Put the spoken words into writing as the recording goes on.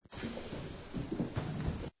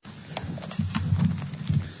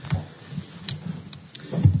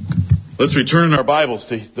Let's return in our Bibles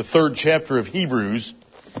to the 3rd chapter of Hebrews,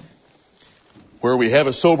 where we have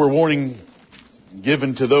a sober warning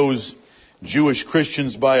given to those Jewish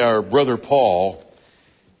Christians by our brother Paul.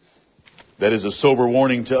 That is a sober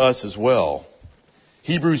warning to us as well.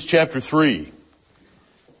 Hebrews chapter 3.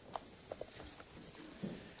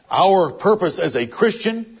 Our purpose as a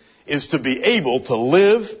Christian is to be able to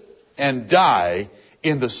live and die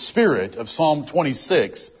in the spirit of Psalm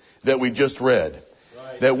 26 that we just read.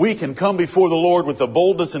 That we can come before the Lord with the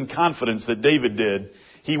boldness and confidence that David did.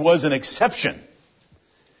 He was an exception.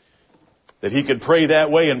 That he could pray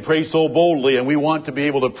that way and pray so boldly, and we want to be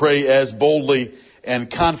able to pray as boldly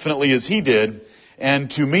and confidently as he did,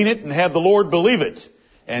 and to mean it and have the Lord believe it,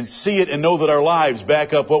 and see it and know that our lives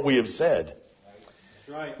back up what we have said.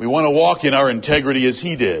 Right. We want to walk in our integrity as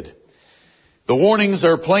he did. The warnings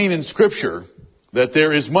are plain in Scripture that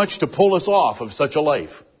there is much to pull us off of such a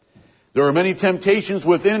life. There are many temptations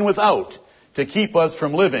within and without to keep us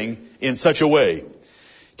from living in such a way.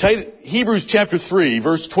 Hebrews chapter 3,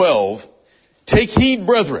 verse 12. Take heed,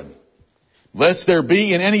 brethren, lest there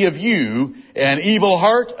be in any of you an evil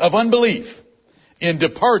heart of unbelief in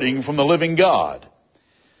departing from the living God.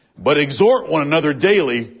 But exhort one another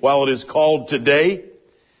daily while it is called today,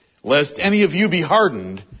 lest any of you be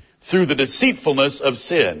hardened through the deceitfulness of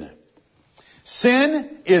sin.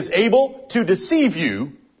 Sin is able to deceive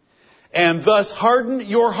you and thus harden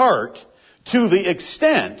your heart to the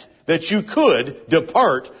extent that you could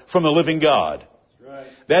depart from the living God. Right.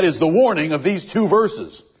 That is the warning of these two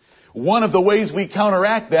verses. One of the ways we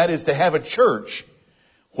counteract that is to have a church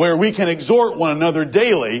where we can exhort one another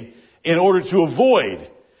daily in order to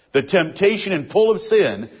avoid the temptation and pull of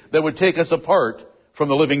sin that would take us apart from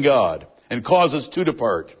the living God and cause us to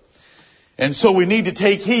depart. And so we need to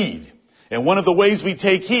take heed. And one of the ways we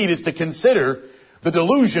take heed is to consider the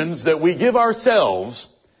delusions that we give ourselves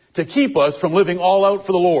to keep us from living all out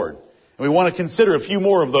for the Lord. And we want to consider a few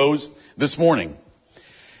more of those this morning.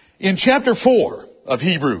 In chapter 4 of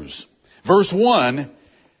Hebrews, verse 1,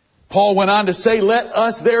 Paul went on to say, let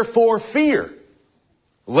us therefore fear,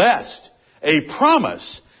 lest a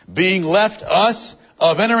promise being left us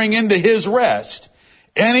of entering into his rest,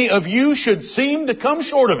 any of you should seem to come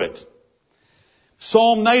short of it.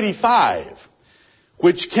 Psalm 95,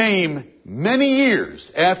 which came many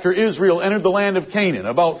years after Israel entered the land of Canaan,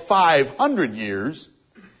 about 500 years,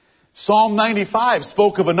 Psalm 95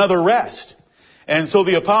 spoke of another rest. And so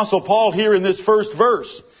the Apostle Paul here in this first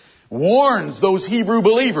verse warns those Hebrew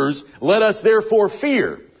believers, let us therefore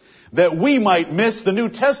fear that we might miss the New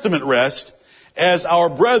Testament rest as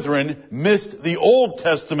our brethren missed the Old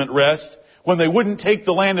Testament rest when they wouldn't take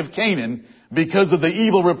the land of Canaan because of the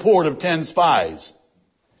evil report of 10 spies.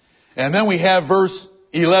 And then we have verse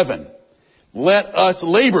 11. Let us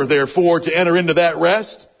labor, therefore, to enter into that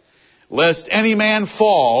rest, lest any man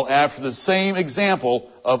fall after the same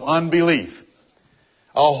example of unbelief.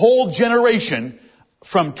 A whole generation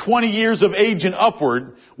from 20 years of age and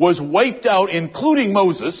upward was wiped out, including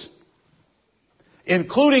Moses,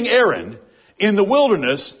 including Aaron, in the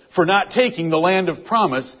wilderness for not taking the land of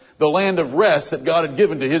promise, the land of rest that God had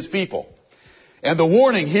given to his people. And the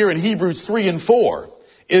warning here in Hebrews 3 and 4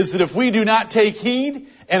 is that if we do not take heed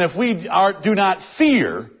and if we do not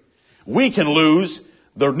fear, we can lose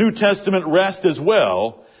the New Testament rest as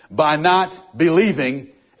well by not believing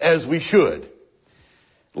as we should.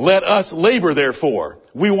 Let us labor, therefore.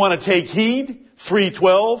 We want to take heed,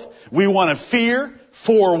 3:12. We want to fear,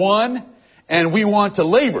 4:1. And we want to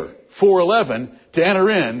labor, 4:11, to enter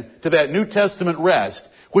in to that New Testament rest,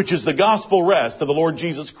 which is the gospel rest of the Lord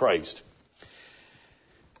Jesus Christ.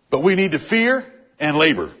 But we need to fear and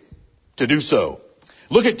labor to do so.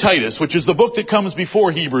 Look at Titus, which is the book that comes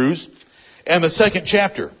before Hebrews, and the 2nd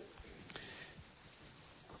chapter.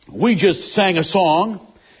 We just sang a song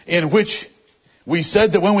in which we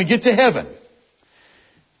said that when we get to heaven,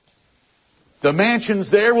 the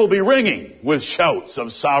mansions there will be ringing with shouts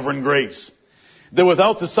of sovereign grace. That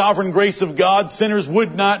without the sovereign grace of God, sinners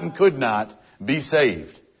would not and could not be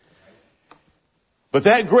saved. But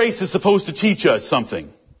that grace is supposed to teach us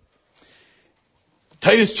something.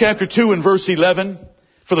 Titus chapter 2 and verse 11,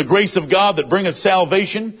 for the grace of God that bringeth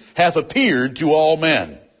salvation hath appeared to all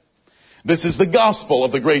men. This is the gospel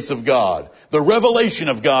of the grace of God, the revelation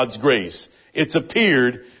of God's grace. It's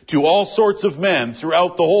appeared to all sorts of men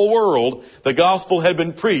throughout the whole world. The gospel had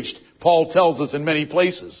been preached, Paul tells us, in many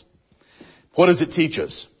places. What does it teach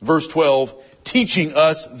us? Verse 12, teaching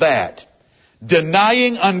us that,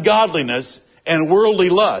 denying ungodliness and worldly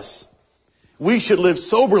lusts, we should live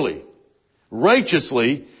soberly,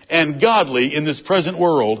 righteously, and godly in this present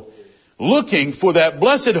world, looking for that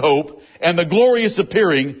blessed hope and the glorious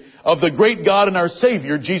appearing of the great God and our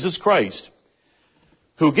Savior, Jesus Christ,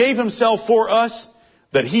 who gave himself for us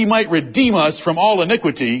that he might redeem us from all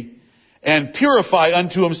iniquity and purify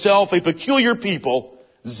unto himself a peculiar people,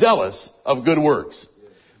 zealous of good works.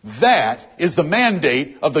 That is the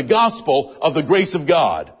mandate of the gospel of the grace of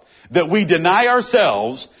God, that we deny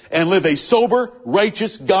ourselves and live a sober,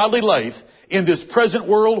 righteous, godly life in this present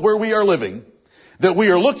world where we are living, that we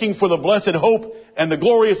are looking for the blessed hope and the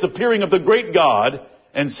glorious appearing of the great God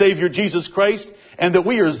and Savior Jesus Christ, and that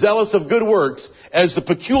we are zealous of good works as the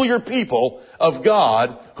peculiar people of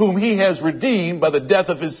God whom he has redeemed by the death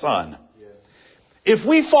of his Son. If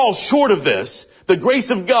we fall short of this, the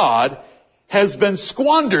grace of God has been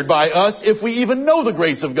squandered by us if we even know the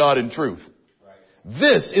grace of God in truth.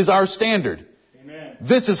 This is our standard. Amen.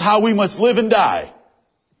 This is how we must live and die.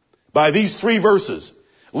 By these 3 verses.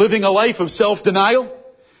 Living a life of self-denial,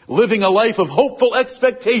 living a life of hopeful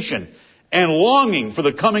expectation and longing for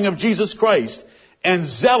the coming of Jesus Christ, and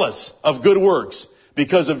zealous of good works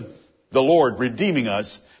because of the Lord redeeming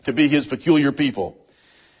us to be his peculiar people.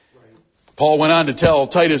 Paul went on to tell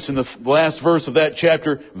Titus in the last verse of that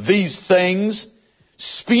chapter, these things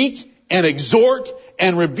speak and exhort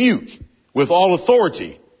and rebuke with all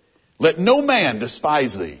authority. Let no man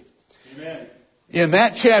despise thee. Amen. In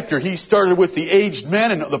that chapter, he started with the aged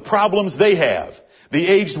men and the problems they have. The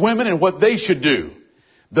aged women and what they should do.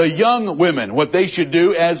 The young women, what they should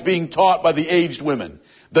do as being taught by the aged women.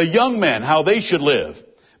 The young men, how they should live.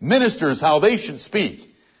 Ministers, how they should speak.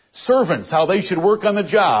 Servants, how they should work on the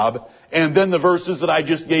job. And then the verses that I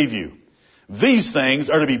just gave you. These things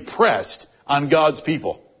are to be pressed on God's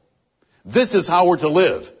people. This is how we're to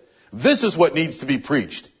live. This is what needs to be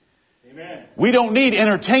preached. Amen. We don't need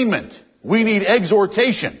entertainment. We need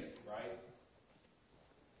exhortation. Right.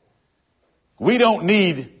 We don't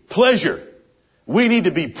need pleasure. We need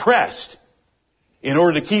to be pressed in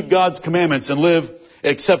order to keep God's commandments and live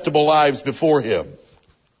acceptable lives before him.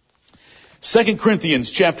 2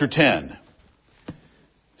 Corinthians chapter 10.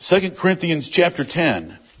 2 Corinthians chapter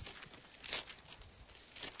 10.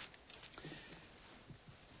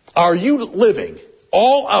 Are you living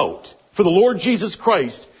all out for the Lord Jesus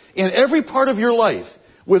Christ in every part of your life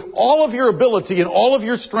with all of your ability and all of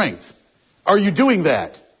your strength? Are you doing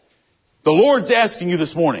that? The Lord's asking you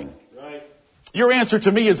this morning. Right. Your answer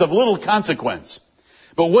to me is of little consequence.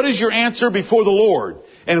 But what is your answer before the Lord?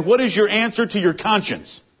 And what is your answer to your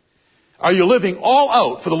conscience? Are you living all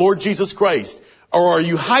out for the Lord Jesus Christ? Or are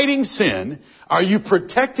you hiding sin? Are you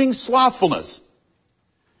protecting slothfulness?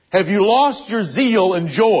 Have you lost your zeal and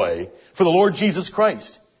joy for the Lord Jesus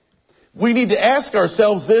Christ? We need to ask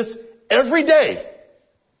ourselves this every day.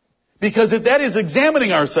 Because that is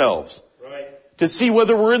examining ourselves. Right. To see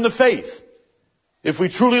whether we're in the faith. If we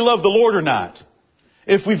truly love the Lord or not.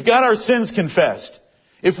 If we've got our sins confessed.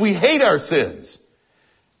 If we hate our sins.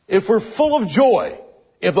 If we're full of joy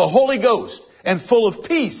of the Holy Ghost and full of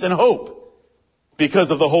peace and hope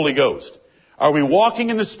because of the Holy Ghost. Are we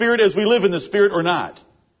walking in the Spirit as we live in the Spirit or not?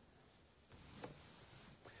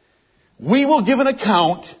 We will give an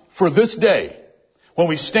account for this day when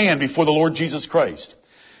we stand before the Lord Jesus Christ.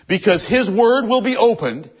 Because his word will be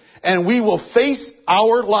opened and we will face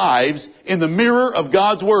our lives in the mirror of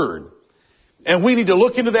God's word. And we need to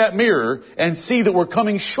look into that mirror and see that we're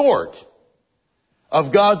coming short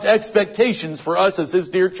of God's expectations for us as his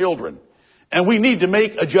dear children. And we need to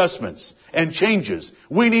make adjustments and changes.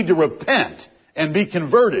 We need to repent and be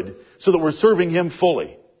converted so that we're serving him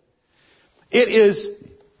fully. It is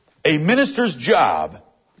a minister's job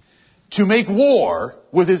to make war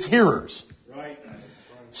with his hearers. Right.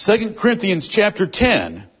 2 Corinthians chapter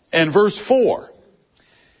 10 and verse 4.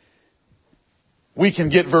 We can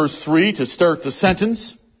get verse 3 to start the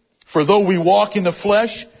sentence. For though we walk in the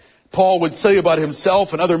flesh, Paul would say about himself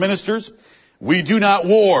and other ministers, we do not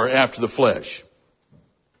war after the flesh.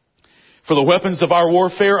 For the weapons of our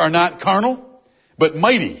warfare are not carnal, but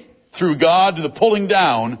mighty through God to the pulling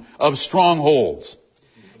down of strongholds,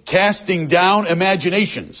 casting down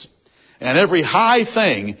imaginations, and every high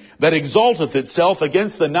thing that exalteth itself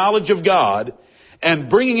against the knowledge of God, and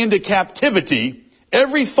bringing into captivity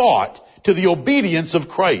every thought to the obedience of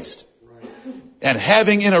Christ, and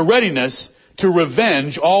having in a readiness to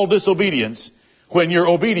revenge all disobedience when your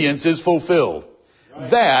obedience is fulfilled.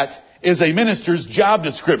 Right. That is a minister's job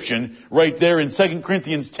description right there in 2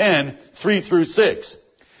 Corinthians 10, 3 through 6.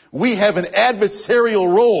 We have an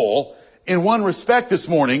adversarial role in one respect this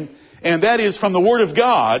morning, and that is from the Word of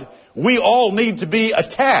God. We all need to be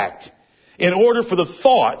attacked in order for the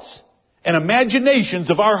thoughts and imaginations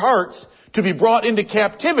of our hearts to be brought into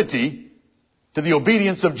captivity to the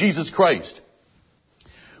obedience of Jesus Christ.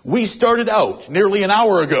 We started out nearly an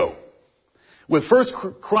hour ago with 1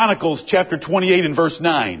 Chronicles chapter 28 and verse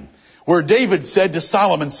 9, where David said to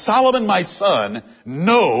Solomon, Solomon, my son,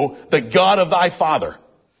 know the God of thy father.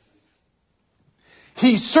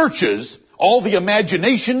 He searches all the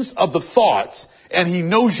imaginations of the thoughts, and he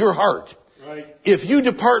knows your heart. Right. If you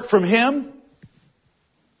depart from him,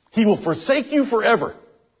 he will forsake you forever.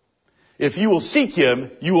 If you will seek him,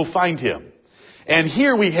 you will find him. And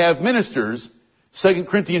here we have ministers, 2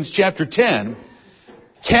 Corinthians chapter 10,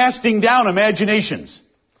 casting down imaginations.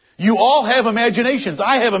 You all have imaginations.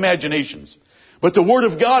 I have imaginations. But the Word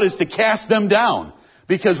of God is to cast them down,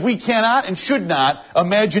 because we cannot and should not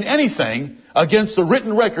imagine anything against the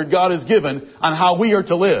written record God has given on how we are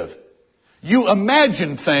to live. You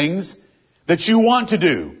imagine things that you want to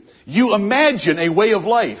do. You imagine a way of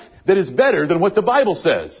life that is better than what the Bible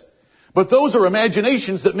says. But those are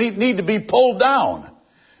imaginations that need to be pulled down.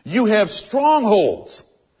 You have strongholds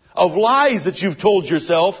of lies that you've told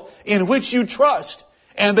yourself in which you trust,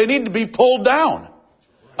 and they need to be pulled down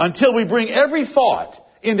until we bring every thought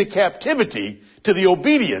into captivity to the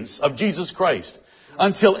obedience of Jesus Christ.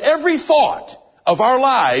 Until every thought of our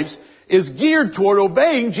lives is geared toward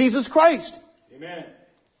obeying Jesus Christ. Amen.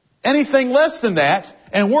 Anything less than that,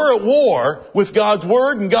 and we're at war with God's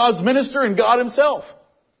Word and God's minister and God Himself.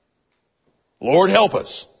 Lord, help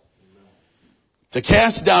us to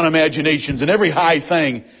cast down imaginations and every high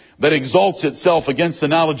thing that exalts itself against the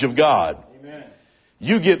knowledge of God. Amen.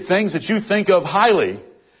 You get things that you think of highly,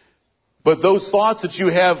 but those thoughts that you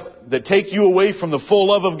have that take you away from the full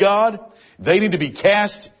love of God, they need to be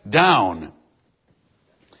cast down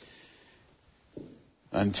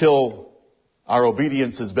until our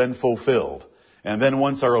obedience has been fulfilled. And then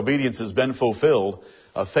once our obedience has been fulfilled,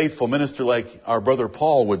 a faithful minister like our brother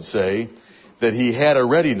Paul would say that he had a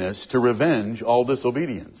readiness to revenge all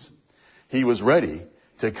disobedience. He was ready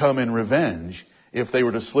to come in revenge if they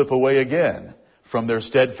were to slip away again from their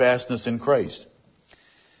steadfastness in Christ.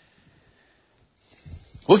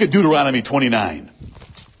 Look at Deuteronomy 29.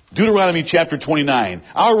 Deuteronomy chapter 29.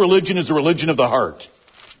 Our religion is a religion of the heart.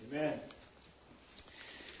 Amen.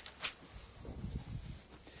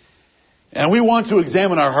 And we want to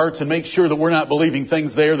examine our hearts and make sure that we're not believing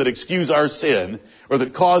things there that excuse our sin or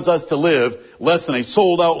that cause us to live less than a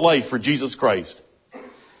sold out life for Jesus Christ.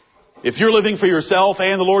 If you're living for yourself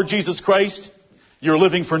and the Lord Jesus Christ, you're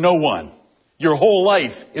living for no one. Your whole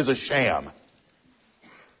life is a sham.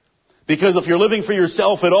 Because if you're living for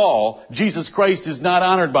yourself at all, Jesus Christ is not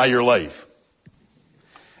honored by your life.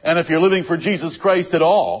 And if you're living for Jesus Christ at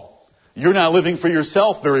all, you're not living for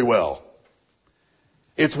yourself very well.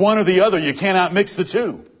 It's one or the other. You cannot mix the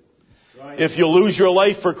two. Right. If you lose your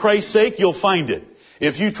life for Christ's sake, you'll find it.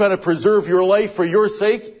 If you try to preserve your life for your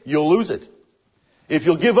sake, you'll lose it. If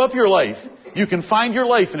you'll give up your life, you can find your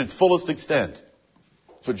life in its fullest extent.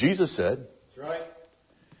 That's what Jesus said. That's right.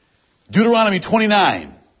 Deuteronomy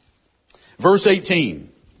 29. Verse 18.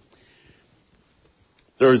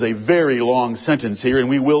 There is a very long sentence here, and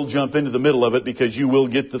we will jump into the middle of it because you will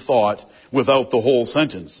get the thought without the whole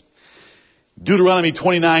sentence. Deuteronomy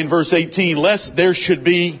 29 verse 18, lest there should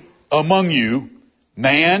be among you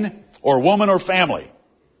man or woman or family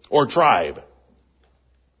or tribe,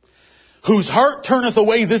 whose heart turneth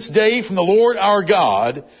away this day from the Lord our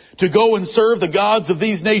God to go and serve the gods of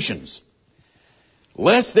these nations.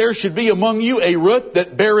 Lest there should be among you a root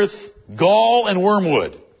that beareth gall and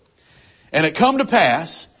wormwood. And it come to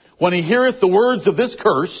pass, when he heareth the words of this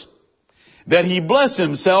curse, that he bless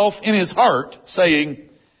himself in his heart, saying,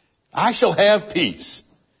 I shall have peace,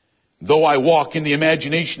 though I walk in the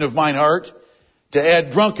imagination of mine heart, to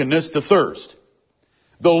add drunkenness to thirst.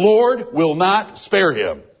 The Lord will not spare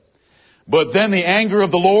him. But then the anger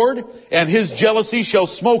of the Lord and his jealousy shall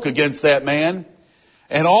smoke against that man,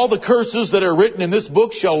 and all the curses that are written in this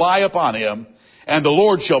book shall lie upon him, and the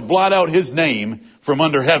Lord shall blot out his name from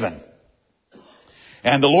under heaven.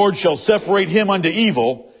 And the Lord shall separate him unto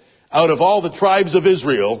evil out of all the tribes of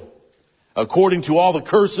Israel, according to all the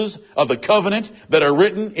curses of the covenant that are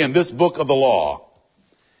written in this book of the law.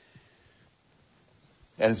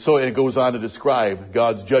 And so it goes on to describe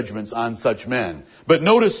God's judgments on such men. But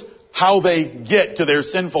notice how they get to their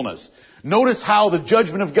sinfulness. Notice how the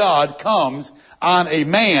judgment of God comes on a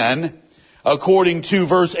man, according to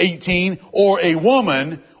verse 18, or a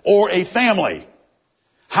woman, or a family.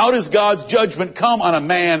 How does God's judgment come on a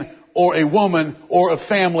man, or a woman, or a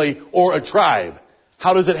family, or a tribe?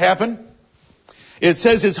 How does it happen? It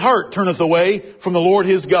says his heart turneth away from the Lord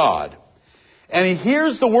his God. And he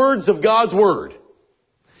hears the words of God's word.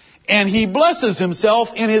 And he blesses himself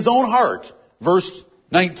in his own heart. Verse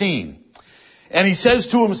 19. And he says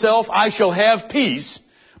to himself, I shall have peace,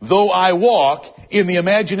 though I walk in the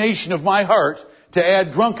imagination of my heart to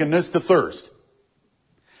add drunkenness to thirst.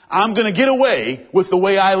 I'm going to get away with the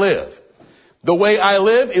way I live. The way I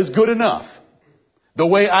live is good enough. The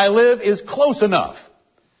way I live is close enough.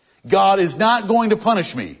 God is not going to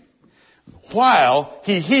punish me. While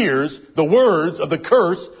He hears the words of the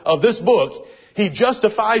curse of this book, He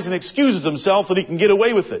justifies and excuses Himself that He can get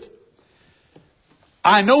away with it.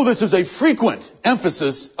 I know this is a frequent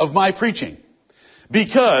emphasis of my preaching,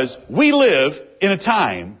 because we live in a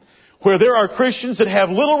time where there are Christians that have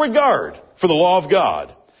little regard for the law of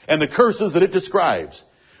God and the curses that it describes.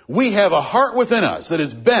 We have a heart within us that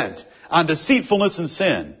is bent on deceitfulness and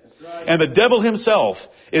sin. Right. And the devil himself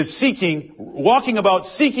is walking about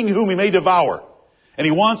seeking whom he may devour. And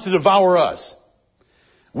he wants to devour us.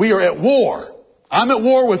 We are at war. I'm at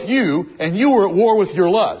war with you, and you are at war with your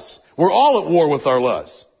lusts. We're all at war with our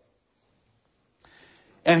lusts.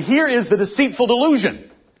 And here is the deceitful delusion.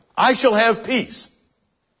 I shall have peace.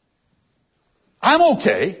 I'm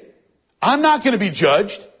okay. I'm not going to be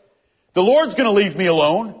judged. The Lord's going to leave me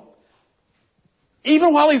alone.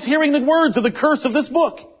 Even while He's hearing the words of the curse of this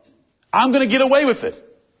book, I'm going to get away with it.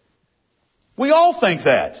 We all think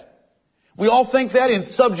that. We all think that in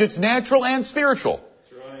subjects natural and spiritual.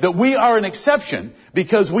 Right. That we are an exception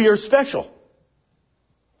because we are special.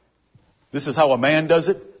 This is how a man does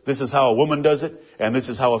it. This is how a woman does it. And this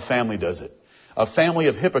is how a family does it. A family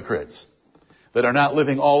of hypocrites that are not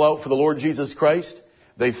living all out for the Lord Jesus Christ.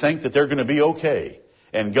 They think that they're going to be okay.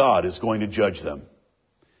 And God is going to judge them.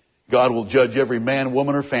 God will judge every man,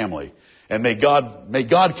 woman, or family. And may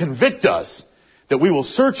God convict us that we will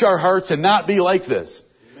search our hearts and not be like this.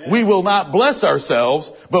 Amen. We will not bless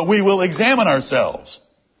ourselves, but we will examine ourselves.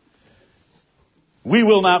 We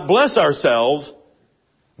will not bless ourselves,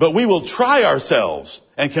 but we will try ourselves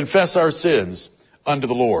and confess our sins unto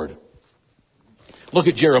the Lord. Look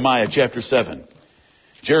at Jeremiah chapter 7.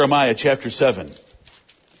 Jeremiah chapter 7.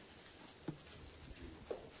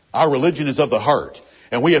 Our religion is of the heart.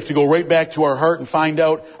 And we have to go right back to our heart and find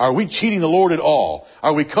out, are we cheating the Lord at all?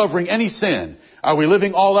 Are we covering any sin? Are we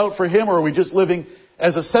living all out for Him, or are we just living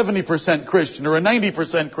as a 70% Christian, or a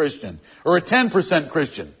 90% Christian, or a 10%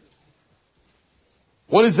 Christian?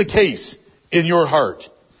 What is the case in your heart?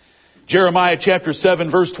 Jeremiah chapter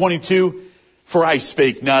 7 verse 22, For I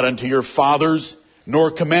spake not unto your fathers,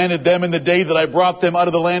 nor commanded them in the day that I brought them out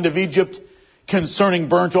of the land of Egypt, concerning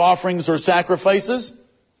burnt offerings or sacrifices.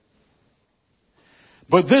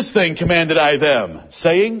 But this thing commanded I them,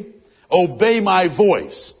 saying, Obey my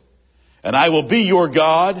voice, and I will be your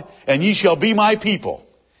God, and ye shall be my people.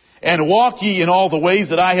 And walk ye in all the ways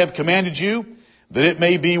that I have commanded you, that it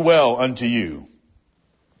may be well unto you.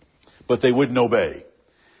 But they wouldn't obey.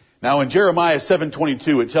 Now in Jeremiah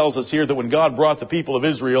 7:22, it tells us here that when God brought the people of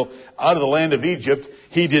Israel out of the land of Egypt,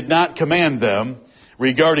 He did not command them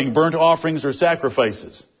regarding burnt offerings or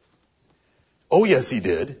sacrifices. Oh yes, He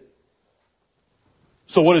did.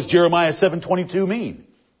 So what does Jeremiah 7:22 mean?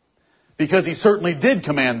 Because He certainly did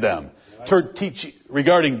command them to teach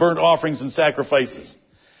regarding burnt offerings and sacrifices.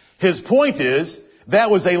 His point is,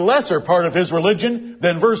 that was a lesser part of His religion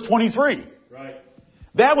than verse 23. Right.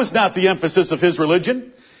 That was not the emphasis of His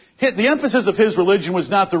religion. The emphasis of His religion was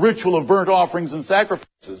not the ritual of burnt offerings and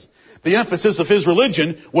sacrifices. The emphasis of His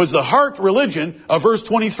religion was the heart religion of verse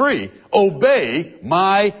 23. Obey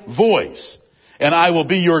my voice, and I will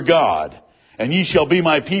be your God. And ye shall be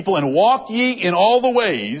my people, and walk ye in all the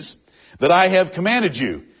ways that I have commanded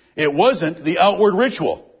you. It wasn't the outward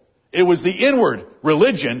ritual. It was the inward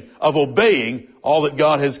religion of obeying all that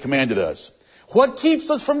God has commanded us. What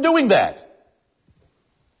keeps us from doing that?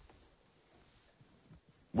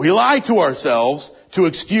 We lie to ourselves to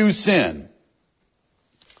excuse sin.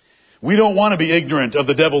 We don't want to be ignorant of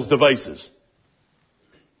the devil's devices.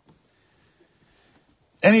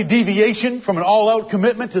 Any deviation from an all-out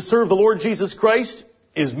commitment to serve the Lord Jesus Christ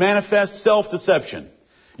is manifest self-deception.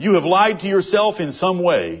 You have lied to yourself in some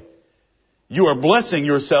way. You are blessing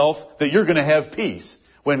yourself that you're going to have peace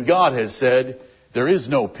when God has said, There is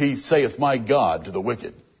no peace, saith my God, to the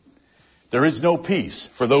wicked. There is no peace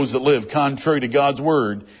for those that live contrary to God's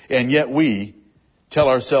word, and yet we tell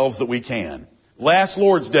ourselves that we can. Last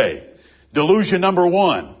Lord's Day, delusion number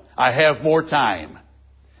 1, I have more time.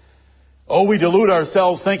 Oh, we delude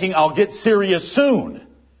ourselves thinking, I'll get serious soon.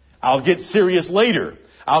 I'll get serious later.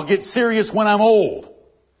 I'll get serious when I'm old.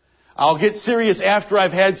 I'll get serious after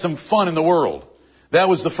I've had some fun in the world. That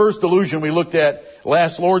was the first delusion we looked at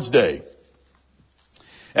last Lord's Day.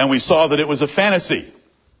 And we saw that it was a fantasy.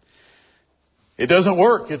 It doesn't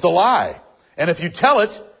work. It's a lie. And if you tell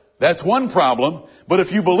it, that's one problem. But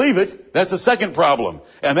if you believe it, that's a second problem.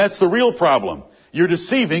 And that's the real problem. You're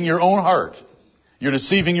deceiving your own heart. You're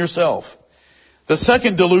deceiving yourself. The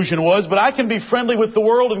second delusion was, but I can be friendly with the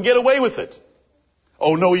world and get away with it.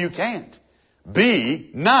 Oh, no, you can't.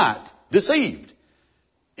 Be not deceived.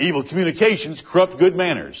 Evil communications corrupt good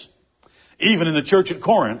manners. Even in the church at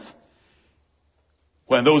Corinth,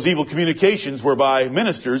 when those evil communications were by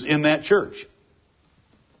ministers in that church.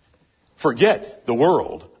 Forget the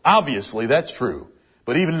world. Obviously, that's true.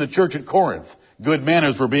 But even in the church at Corinth, good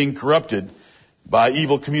manners were being corrupted by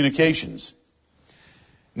evil communications.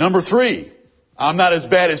 Number 3, I'm not as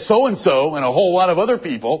bad as so-and-so and a whole lot of other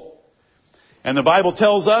people. And the Bible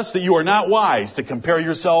tells us that you are not wise to compare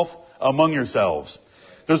yourself among yourselves.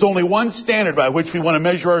 There's only one standard by which we want to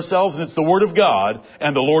measure ourselves, and it's the Word of God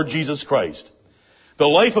and the Lord Jesus Christ. The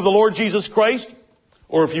life of the Lord Jesus Christ,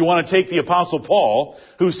 or if you want to take the Apostle Paul,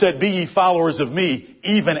 who said, be ye followers of me,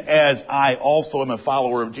 even as I also am a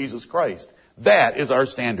follower of Jesus Christ. That is our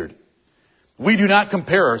standard. We do not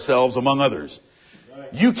compare ourselves among others.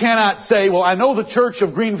 You cannot say, well, I know the church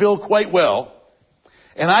of Greenville quite well,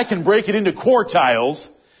 and I can break it into quartiles,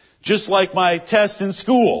 just like my test in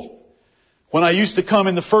school, when I used to come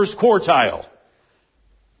in the first quartile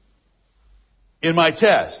in my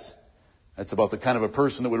test. That's about the kind of a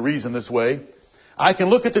person that would reason this way. I can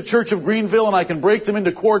look at the church of Greenville and I can break them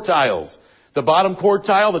into quartiles. The bottom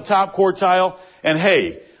quartile, the top quartile, and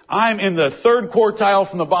hey, I'm in the third quartile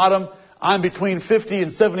from the bottom. I'm between 50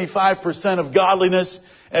 and 75% of godliness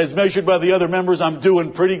as measured by the other members. I'm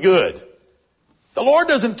doing pretty good. The Lord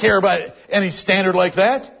doesn't care about any standard like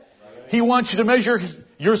that. He wants you to measure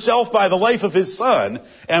yourself by the life of His Son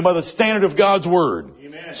and by the standard of God's Word.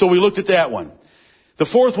 Amen. So we looked at that one. The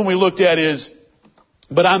fourth one we looked at is,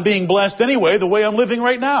 but I'm being blessed anyway the way I'm living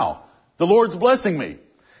right now. The Lord's blessing me.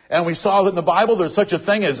 And we saw that in the Bible there's such a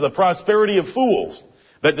thing as the prosperity of fools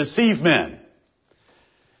that deceive men.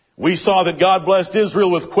 We saw that God blessed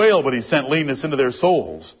Israel with quail, but He sent leanness into their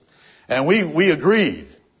souls. And we agreed,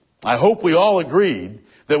 I hope we all agreed,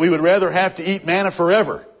 that we would rather have to eat manna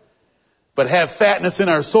forever, but have fatness in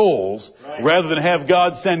our souls, rather than have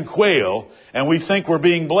God send quail, and we think we're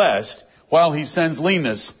being blessed, while He sends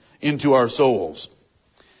leanness into our souls.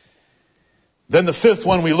 Then the fifth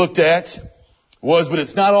one we looked at was, but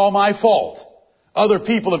it's not all my fault. Other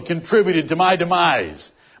people have contributed to my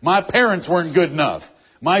demise. My parents weren't good enough.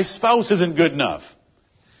 My spouse isn't good enough.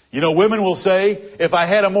 You know, women will say, if I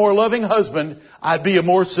had a more loving husband, I'd be a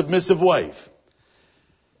more submissive wife.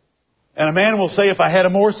 And a man will say, if I had a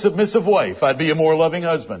more submissive wife, I'd be a more loving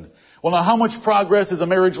husband. Well, now how much progress is a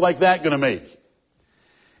marriage like that going to make?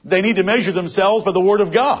 They need to measure themselves by the Word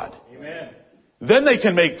of God. Amen. Then they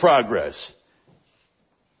can make progress.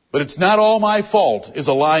 But it's not all my fault is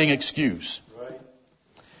a lying excuse. Right.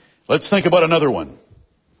 Let's think about another one.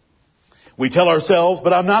 We tell ourselves,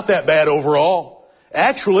 but I'm not that bad overall.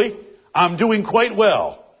 Actually, I'm doing quite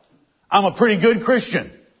well. I'm a pretty good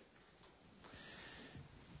Christian.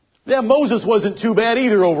 Yeah, Moses wasn't too bad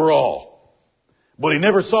either overall. But he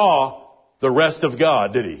never saw the rest of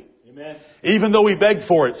God, did he? Amen. Even though he begged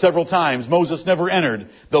for it several times, Moses never entered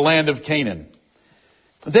the land of Canaan.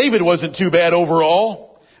 David wasn't too bad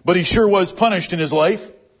overall, but he sure was punished in his life.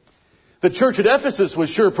 The church at Ephesus was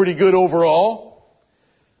sure pretty good overall,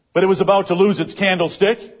 but it was about to lose its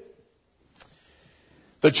candlestick.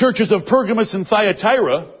 The churches of Pergamos and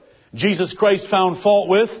Thyatira, Jesus Christ found fault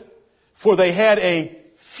with, for they had a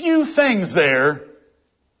few things there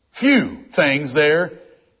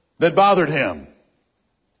that bothered Him.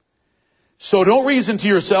 So don't reason to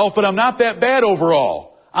yourself, but I'm not that bad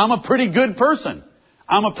overall. I'm a pretty good person.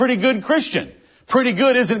 I'm a pretty good Christian. Pretty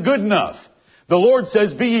good isn't good enough. The Lord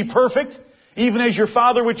says, be ye perfect, even as your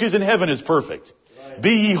Father which is in heaven is perfect. Right. Be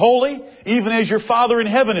ye holy, even as your Father in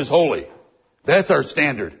heaven is holy. That's our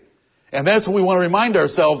standard. And that's what we want to remind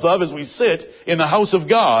ourselves of as we sit in the house of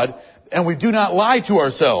God, and we do not lie to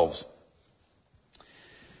ourselves.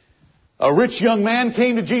 A rich young man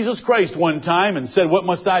came to Jesus Christ one time and said, what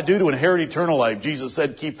must I do to inherit eternal life? Jesus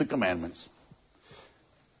said, keep the commandments.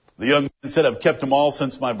 The young man said, I've kept them all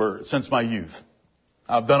since my youth.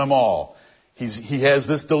 I've done them all. He has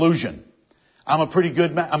this delusion. I'm a pretty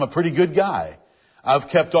good guy. I've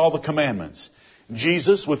kept all the commandments.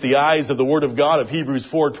 Jesus, with the eyes of the Word of God of Hebrews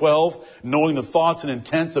 4:12, knowing the thoughts and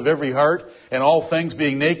intents of every heart, and all things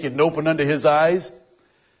being naked and open unto His eyes,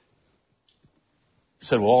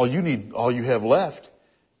 said, well, all you have left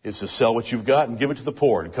is to sell what you've got and give it to the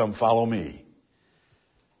poor and come follow me.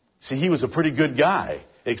 See, he was a pretty good guy,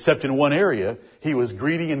 except in one area. He was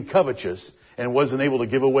greedy and covetous and wasn't able to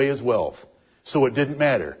give away his wealth. So it didn't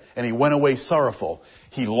matter. And he went away sorrowful.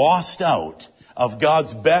 He lost out of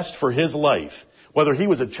God's best for his life Whether he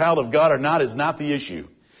was a child of God or not is not the issue.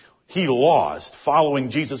 He lost following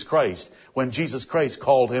Jesus Christ when Jesus Christ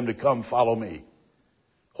called him to come follow me.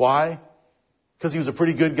 Why? Because he was a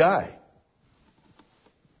pretty good guy.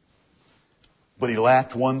 But he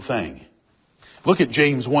lacked one thing. Look at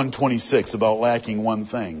James 1:26 about lacking one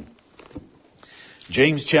thing.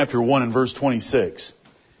 James chapter 1 and verse 26.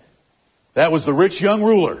 That was the rich young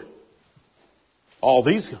ruler. All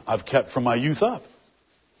these I've kept from my youth up.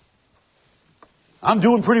 I'm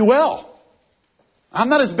doing pretty well. I'm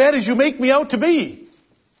not as bad as you make me out to be.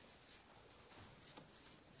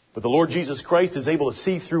 But the Lord Jesus Christ is able to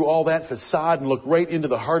see through all that facade and look right into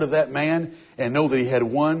the heart of that man and know that he had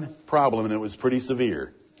one problem, and it was pretty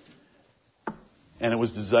severe. And it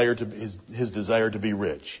was his desire to be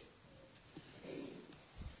rich.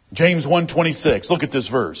 James 1:26. Look at this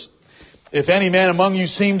verse. If any man among you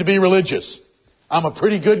seem to be religious, I'm a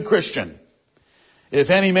pretty good Christian. If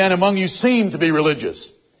any man among you seem to be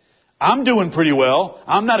religious, I'm doing pretty well.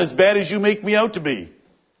 I'm not as bad as you make me out to be.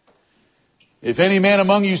 If any man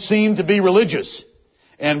among you seem to be religious,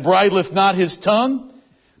 and bridleth not his tongue,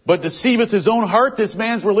 but deceiveth his own heart, this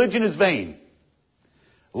man's religion is vain.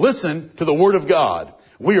 Listen to the Word of God.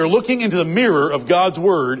 We are looking into the mirror of God's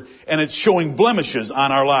Word, and it's showing blemishes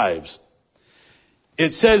on our lives.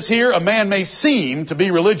 It says here, a man may seem to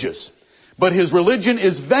be religious, but his religion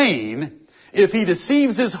is vain if he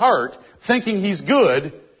deceives his heart, thinking he's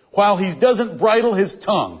good, while he doesn't bridle his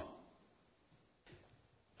tongue.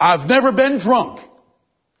 I've never been drunk.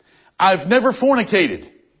 I've never fornicated.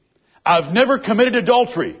 I've never committed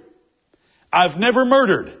adultery. I've never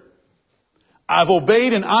murdered. I've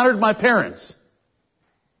obeyed and honored my parents.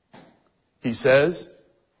 He says,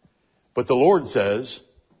 but the Lord says,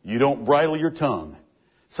 you don't bridle your tongue.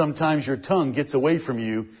 Sometimes your tongue gets away from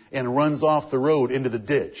you and runs off the road into the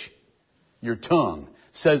ditch. Your tongue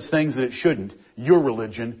says things that it shouldn't. Your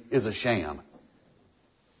religion is a sham.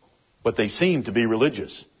 But they seem to be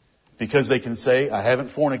religious because they can say, I haven't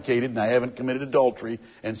fornicated and I haven't committed adultery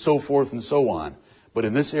and so forth and so on. But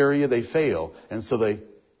in this area they fail, and so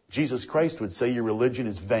Jesus Christ would say your religion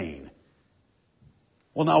is vain.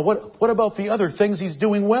 Well, now what about the other things he's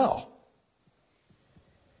doing well?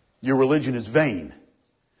 Your religion is vain.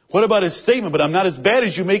 What about his statement, but I'm not as bad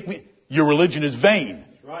as you make me? Your religion is vain.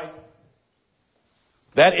 That's right.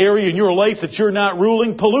 That area in your life that you're not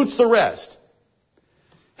ruling pollutes the rest.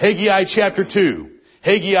 Haggai chapter 2.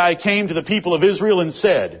 Haggai came to the people of Israel and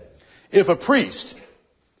said, if a priest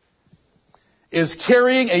is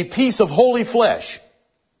carrying a piece of holy flesh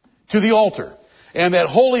to the altar, and that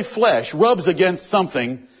holy flesh rubs against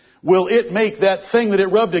something, will it make that thing that it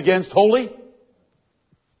rubbed against holy?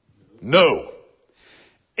 No.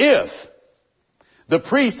 If the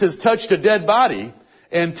priest has touched a dead body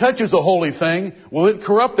and touches a holy thing, will it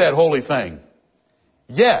corrupt that holy thing?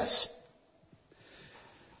 Yes.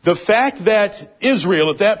 The fact that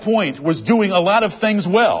Israel at that point was doing a lot of things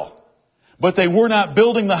well, but they were not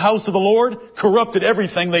building the house of the Lord, corrupted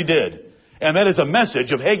everything they did. And that is a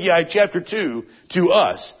message of Haggai chapter 2 to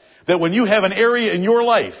us, that when you have an area in your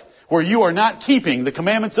life where you are not keeping the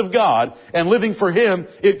commandments of God and living for Him,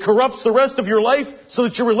 it corrupts the rest of your life so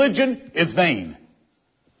that your religion is vain.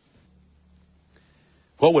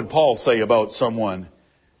 What would Paul say about someone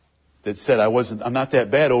that said, I'm not that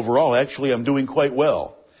bad overall, actually I'm doing quite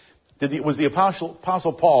well? Was the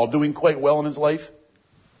Apostle Paul doing quite well in his life?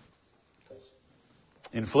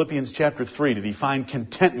 In Philippians chapter 3, did he find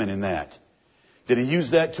contentment in that? Did he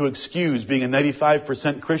use that to excuse being a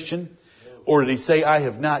 95% Christian? Or did he say, I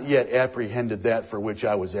have not yet apprehended that for which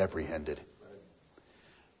I was apprehended?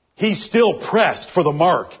 He still pressed for the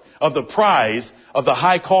mark of the prize of the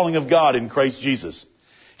high calling of God in Christ Jesus.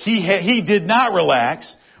 He did not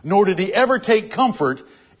relax, nor did he ever take comfort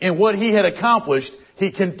in what he had accomplished.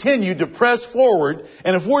 He continued to press forward.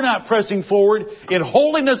 And if we're not pressing forward in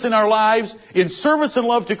holiness in our lives, in service and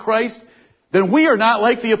love to Christ, then we are not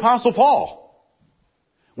like the Apostle Paul.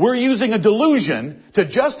 We're using a delusion to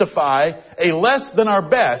justify a less than our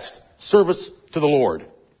best service to the Lord.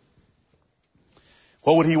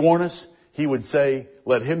 What would he warn us? He would say,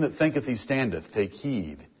 let him that thinketh he standeth take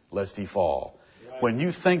heed lest he fall. Right. When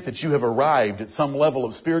you think that you have arrived at some level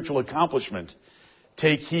of spiritual accomplishment,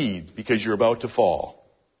 take heed because you're about to fall.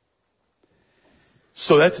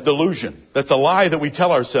 So that's a delusion. That's a lie that we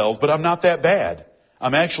tell ourselves, but I'm not that bad.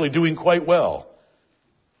 I'm actually doing quite well.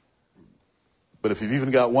 But if you've even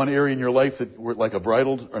got one area in your life that like a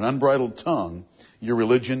bridled or an unbridled tongue, your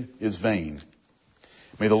religion is vain.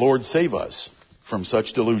 May the Lord save us from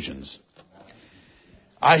such delusions.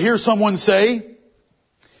 I hear someone say,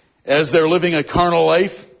 as they're living a carnal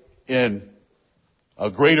life in a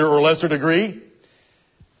greater or lesser degree,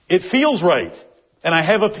 It feels right, and I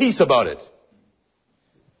have a peace about it.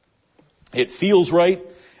 It feels right,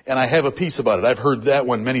 and I have a peace about it. I've heard that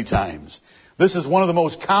one many times. This is one of the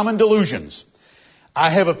most common delusions.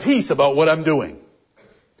 I have a peace about what I'm doing.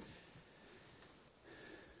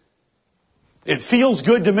 It feels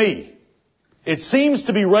good to me. It seems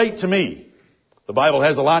to be right to me. The Bible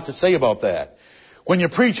has a lot to say about that. When you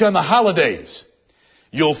preach on the holidays,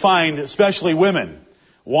 you'll find, especially women,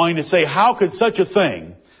 wanting to say, how could such a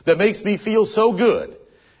thing that makes me feel so good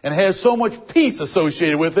and has so much peace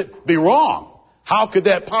associated with it be wrong? How could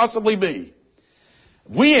that possibly be?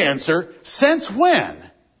 We answer, since when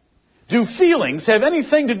do feelings have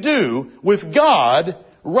anything to do with God,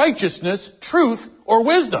 righteousness, truth, or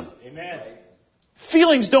wisdom? Amen.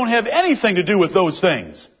 Feelings don't have anything to do with those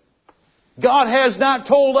things. God has not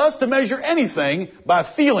told us to measure anything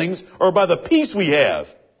by feelings or by the peace we have.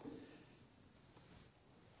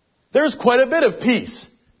 There's quite a bit of peace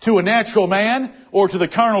to a natural man or to the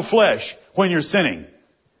carnal flesh when you're sinning.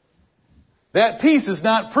 That peace is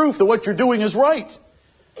not proof that what you're doing is right.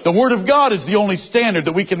 The Word of God is the only standard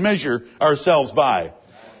that we can measure ourselves by.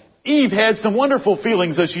 Eve had some wonderful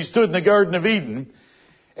feelings as she stood in the Garden of Eden,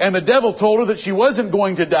 and the devil told her that she wasn't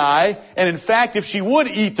going to die, and in fact, if she would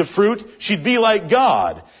eat the fruit, she'd be like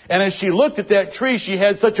God. And as she looked at that tree, she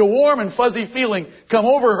had such a warm and fuzzy feeling come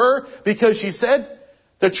over her because she said,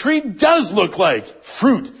 the tree does look like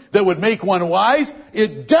fruit that would make one wise.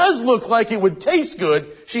 It does look like it would taste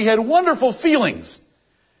good. She had wonderful feelings.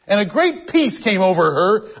 And a great peace came over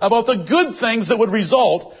her about the good things that would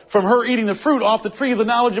result from her eating the fruit off the tree of the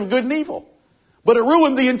knowledge of good and evil. But it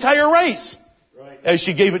ruined the entire race as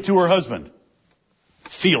she gave it to her husband.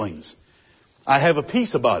 Feelings. I have a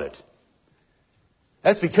peace about it.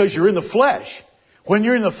 That's because you're in the flesh. When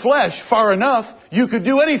you're in the flesh far enough, you could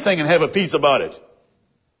do anything and have a peace about it.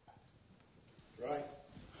 Right.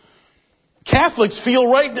 Catholics feel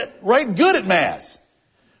right good at Mass.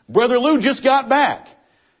 Brother Lou just got back,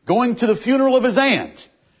 going to the funeral of his aunt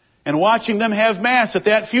and watching them have Mass at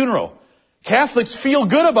that funeral. Catholics feel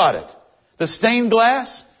good about it. The stained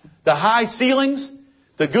glass, the high ceilings,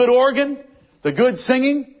 the good organ, the good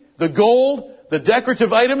singing, the gold, the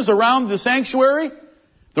decorative items around the sanctuary,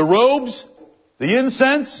 the robes, the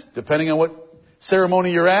incense, depending on what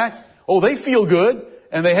ceremony you're at. Oh, they feel good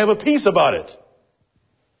and they have a peace about it.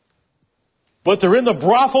 But they're in the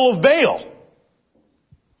brothel of Baal.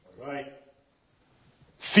 Right.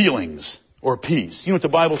 Feelings or peace. You know what the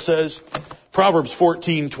Bible says? Proverbs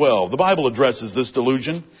 14:12. The Bible addresses this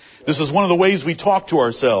delusion. This is one of the ways we talk to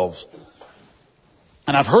ourselves.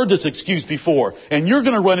 And I've heard this excuse before, and you're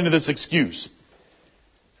going to run into this excuse.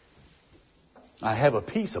 I have a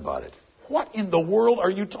peace about it. What in the world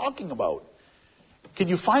are you talking about? Can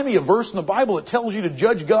you find me a verse in the Bible that tells you to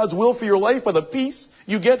judge God's will for your life by the peace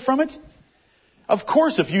you get from it? Of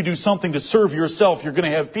course, if you do something to serve yourself, you're going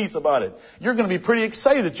to have peace about it. You're going to be pretty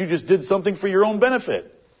excited that you just did something for your own benefit.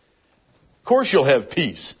 Of course you'll have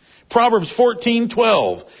peace. Proverbs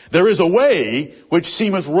 14:12. There is a way which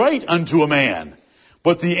seemeth right unto a man,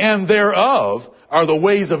 but the end thereof are the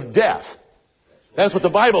ways of death. That's what the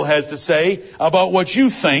Bible has to say about what you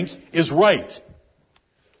think is right.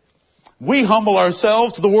 We humble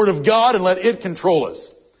ourselves to the Word of God and let it control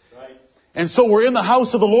us. Right. And so we're in the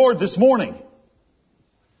house of the Lord this morning,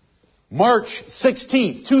 March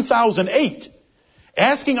 16th, 2008,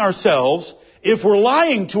 asking ourselves if we're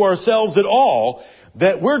lying to ourselves at all,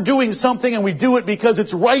 that we're doing something and we do it because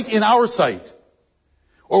it's right in our sight,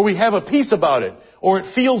 or we have a peace about it, or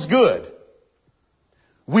it feels good.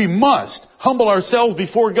 We must humble ourselves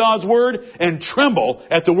before God's Word and tremble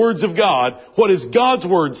at the words of God. What does God's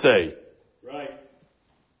Word say? Right.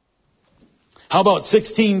 How about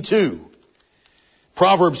 16:2?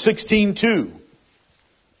 Proverbs 16:2.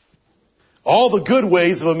 All the good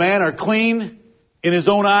ways of a man are clean in his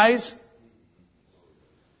own eyes.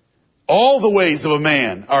 All the ways of a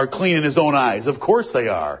man are clean in his own eyes. Of course they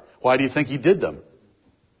are. Why do you think he did them?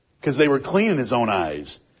 Because they were clean in his own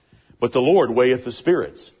eyes. But the Lord weigheth the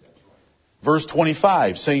spirits. Verse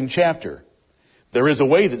 25, same chapter. There is a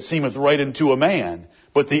way that seemeth right unto a man,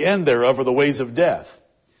 but the end thereof are the ways of death.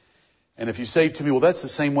 And if you say to me, well, that's the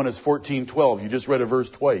same one as 14:12. You just read a verse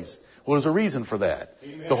twice. Well, there's a reason for that.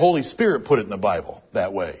 Amen. The Holy Spirit put it in the Bible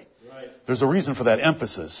that way. Right. There's a reason for that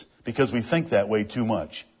emphasis, because we think that way too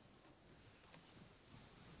much.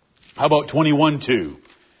 How about 21:2?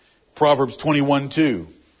 Proverbs 21:2.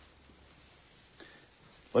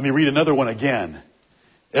 Let me read another one again.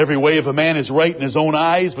 Every way of a man is right in his own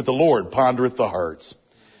eyes, but the Lord pondereth the hearts.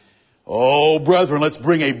 Oh, brethren, let's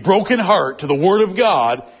bring a broken heart to the Word of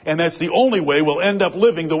God, and that's the only way we'll end up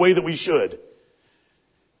living the way that we should.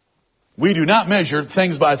 We do not measure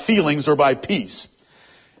things by feelings or by peace.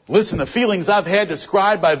 Listen, the feelings I've had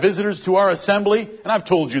described by visitors to our assembly, and I've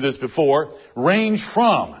told you this before, range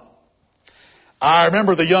from. I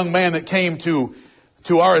remember the young man that came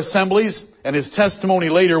to our assemblies, and his testimony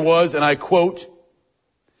later was, and I quote,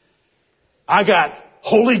 "I got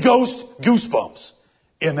Holy Ghost goosebumps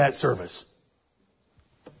in that service."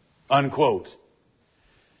 Unquote.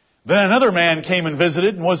 Then another man came and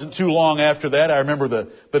visited, and wasn't too long after that. I remember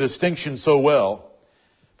the distinction so well.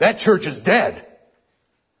 "That church is dead.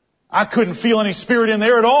 I couldn't feel any spirit in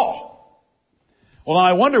there at all." Well,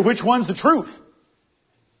 I wonder which one's the truth.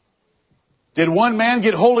 Did one man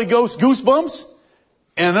get Holy Ghost goosebumps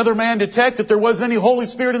and another man detect that there wasn't any Holy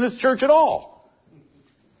Spirit in this church at all?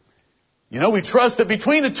 You know, we trust that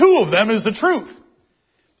between the two of them is the truth.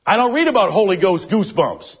 I don't read about Holy Ghost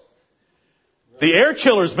goosebumps. The air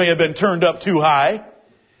chillers may have been turned up too high,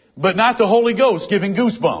 but not the Holy Ghost giving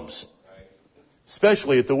goosebumps.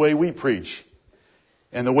 Especially at the way we preach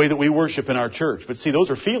and the way that we worship in our church. But see, those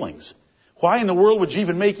are feelings. Why in the world would you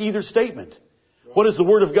even make either statement? What does the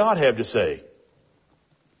Word of God have to say?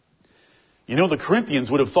 You know, the Corinthians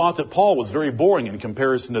would have thought that Paul was very boring in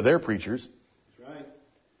comparison to their preachers. That's right.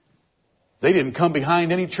 They didn't come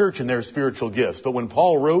behind any church in their spiritual gifts. But when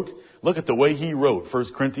Paul wrote, look at the way he wrote.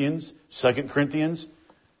 1 Corinthians, 2 Corinthians,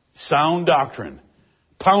 sound doctrine,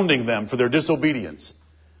 pounding them for their disobedience,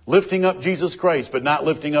 lifting up Jesus Christ, but not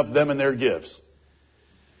lifting up them and their gifts.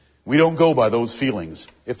 We don't go by those feelings.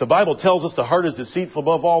 If the Bible tells us the heart is deceitful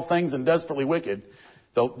above all things and desperately wicked,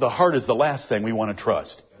 the heart is the last thing we want to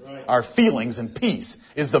trust. Right. Our feelings and peace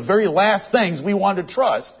is the very last things we want to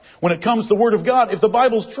trust when it comes to the Word of God, if the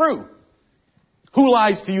Bible's true. Who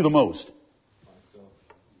lies to you the most?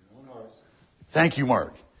 Thank you,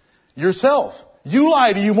 Mark. Yourself. You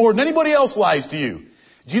lie to you more than anybody else lies to you.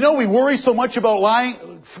 Do you know we worry so much about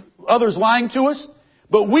others lying to us?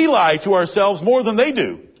 But we lie to ourselves more than they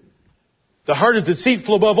do. The heart is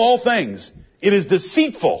deceitful above all things. It is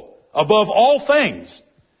deceitful above all things.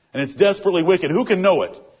 And it's desperately wicked. Who can know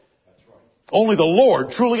it? That's right. Only the Lord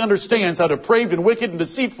truly understands how depraved and wicked and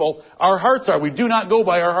deceitful our hearts are. We do not go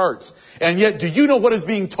by our hearts. And yet, do you know what is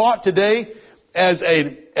being taught today as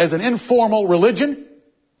an informal religion?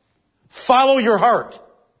 Follow your heart.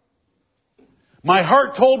 My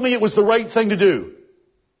heart told me it was the right thing to do.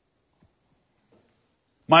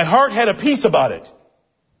 My heart had a peace about it.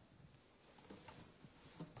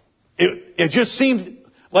 It just seemed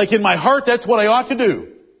like in my heart that's what I ought to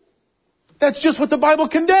do. That's just what the Bible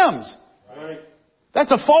condemns. Right. That's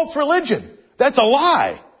a false religion. That's a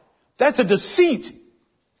lie. That's a deceit.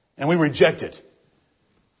 And we reject it.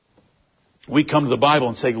 We come to the Bible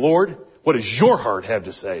and say, Lord, what does your heart have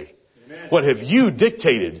to say? Amen. What have you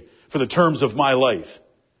dictated for the terms of my life?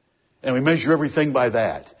 And we measure everything by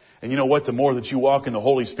that. And you know what? The more that you walk in the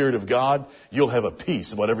Holy Spirit of God, you'll have a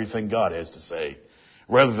peace about everything God has to say,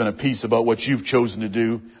 rather than a peace about what you've chosen to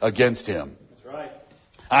do against Him. That's right.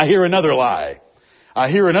 I hear another lie. I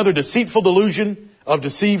hear another deceitful delusion of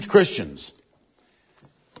deceived Christians.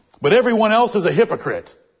 But everyone else is a hypocrite.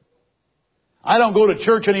 I don't go to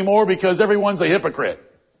church anymore because everyone's a hypocrite.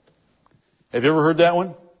 Have you ever heard that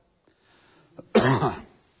one?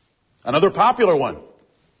 Another popular one.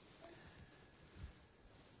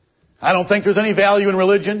 I don't think there's any value in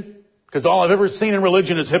religion because all I've ever seen in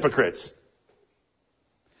religion is hypocrites.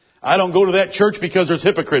 I don't go to that church because there's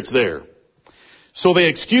hypocrites there. So they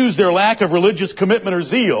excuse their lack of religious commitment or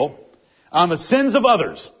zeal on the sins of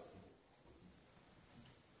others.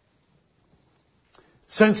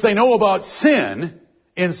 Since they know about sin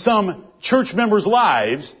in some church members'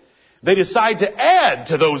 lives, they decide to add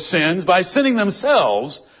to those sins by sinning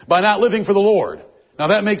themselves by not living for the Lord. Now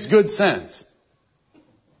that makes good sense.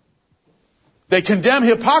 They condemn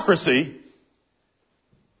hypocrisy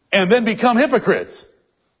and then become hypocrites.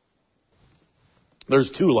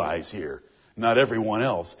 There's two lies here. Not everyone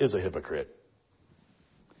else is a hypocrite.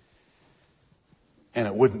 And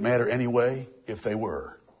it wouldn't matter anyway if they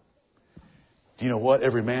were. Do you know what?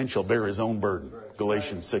 Every man shall bear his own burden. Right.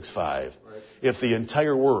 Galatians 6:5. Right. If the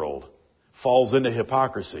entire world falls into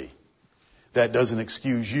hypocrisy, that doesn't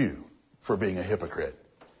excuse you for being a hypocrite.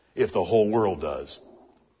 If the whole world does.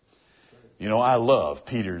 You know, I love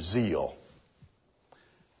Peter's zeal.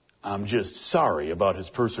 I'm just sorry about his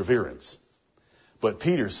perseverance. But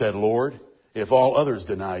Peter said, Lord, if all others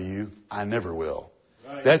deny you, I never will.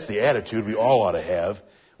 Right. That's the attitude we all ought to have.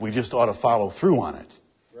 We just ought to follow through on it.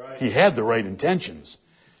 Right. He had the right intentions.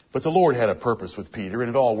 But the Lord had a purpose with Peter, and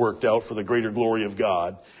it all worked out for the greater glory of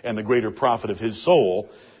God and the greater profit of his soul,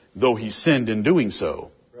 though he sinned in doing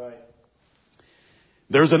so. Right.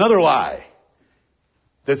 There's another lie.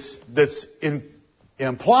 that's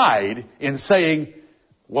implied in saying,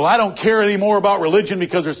 well, I don't care anymore about religion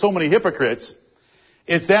because there's so many hypocrites.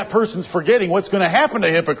 It's that person's forgetting what's going to happen to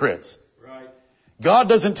hypocrites. Right. God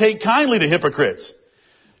doesn't take kindly to hypocrites.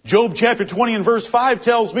 Job chapter 20 and verse 5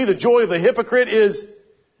 tells me the joy of the hypocrite is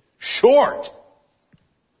short.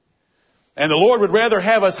 And the Lord would rather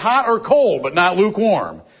have us hot or cold, but not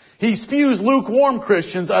lukewarm. He spews lukewarm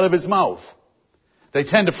Christians out of His mouth. They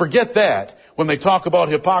tend to forget that when they talk about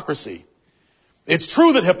hypocrisy. It's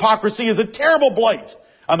true that hypocrisy is a terrible blight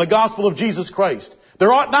on the gospel of Jesus Christ.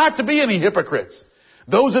 There ought not to be any hypocrites.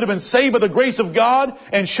 Those that have been saved by the grace of God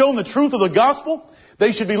and shown the truth of the gospel,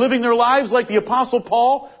 they should be living their lives like the Apostle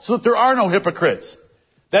Paul so that there are no hypocrites.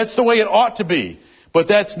 That's the way it ought to be. But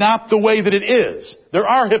that's not the way that it is. There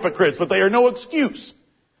are hypocrites, but they are no excuse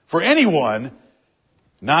for anyone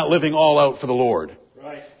not living all out for the Lord.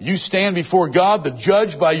 Right. You stand before God, the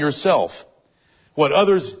judge, by yourself. What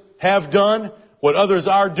others have done, what others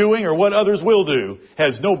are doing, or what others will do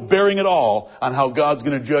has no bearing at all on how God's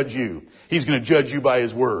going to judge you. He's going to judge you by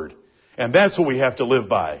His Word. And that's what we have to live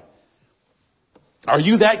by. Are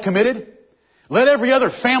you that committed? Let every other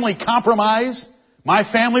family compromise. My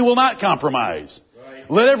family will not compromise. Right.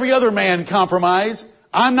 Let every other man compromise.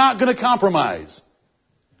 I'm not going to compromise.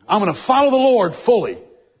 I'm going to follow the Lord fully.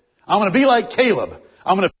 I'm going to be like Caleb.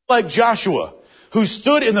 I'm going to be like Joshua, who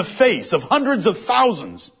stood in the face of hundreds of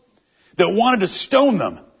thousands that wanted to stone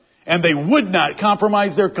them, and they would not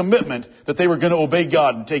compromise their commitment that they were going to obey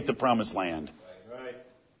God and take the promised land. Right.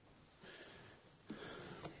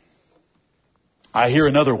 I hear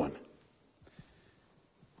another one.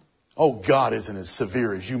 Oh, God isn't as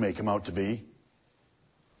severe as you make Him out to be.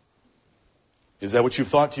 Is that what you've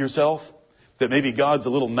thought to yourself? That maybe God's a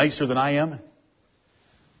little nicer than I am?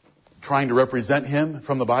 Trying to represent Him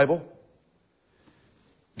from the Bible?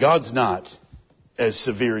 God's not as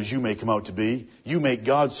severe as you make Him out to be. You make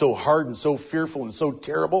God so hard and so fearful and so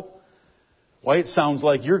terrible. Why, it sounds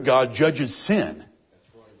like your God judges sin.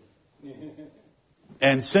 That's right.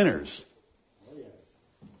 And sinners. Oh, yes.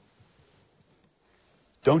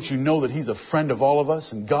 Don't you know that He's a friend of all of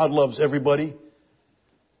us and God loves everybody?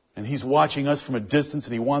 And He's watching us from a distance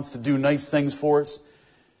and He wants to do nice things for us.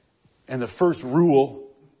 And the first rule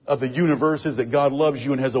of the universe is that God loves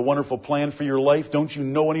you and has a wonderful plan for your life. Don't you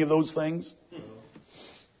know any of those things?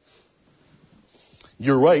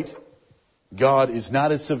 You're right. God is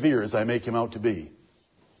not as severe as I make Him out to be.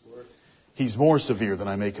 He's more severe than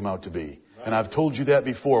I make Him out to be. And I've told you that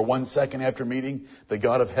before, 1 second after meeting the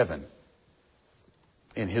God of heaven.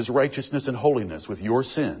 In His righteousness and holiness with your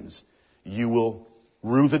sins, you will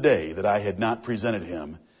rue the day that I had not presented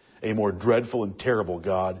Him a more dreadful and terrible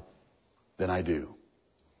God than I do.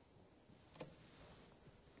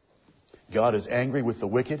 God is angry with the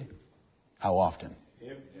wicked. How often?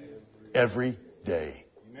 Every day.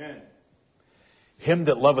 Amen. Him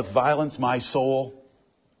that loveth violence, my soul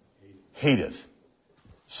hateth.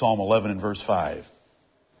 Psalm 11 and verse 5.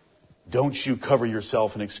 Don't you cover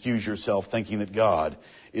yourself and excuse yourself thinking that God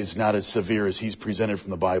is not as severe as He's presented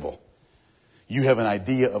from the Bible. You have an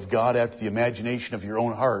idea of God after the imagination of your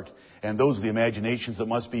own heart, and those are the imaginations that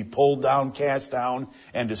must be pulled down, cast down,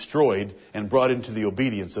 and destroyed, and brought into the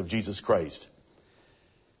obedience of Jesus Christ.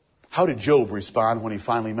 How did Job respond when he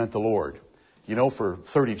finally met the Lord? You know, for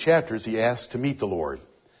 30 chapters, he asked to meet the Lord.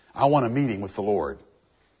 I want a meeting with the Lord.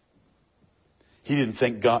 He didn't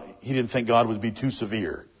think God would be too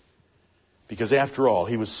severe. Because after all,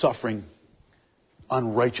 he was suffering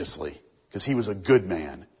unrighteously. Because he was a good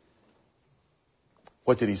man.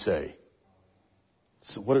 What did he say?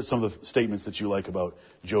 So what are some of the statements that you like about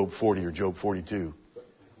Job 40 or Job 42?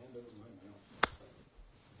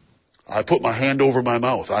 I put my hand over my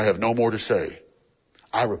mouth. I have no more to say.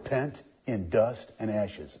 I repent in dust and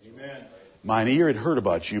ashes. Amen. Mine ear had heard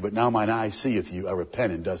about you, but now mine eye seeth you. I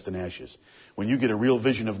repent in dust and ashes. When you get a real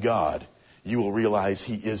vision of God, you will realize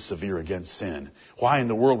He is severe against sin. Why in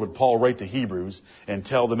the world would Paul write to Hebrews and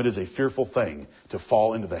tell them it is a fearful thing to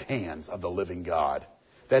fall into the hands of the living God?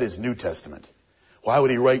 That is New Testament. Why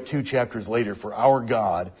would he write 2 chapters later, for our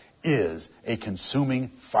God is a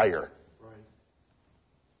consuming fire? Right.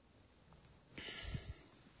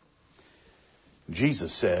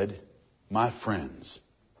 Jesus said, my friends,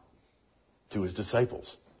 to His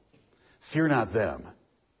disciples, fear not them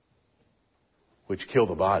which kill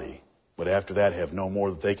the body, but after that have no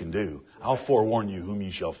more that they can do. I'll forewarn you whom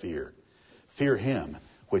ye shall fear. Fear Him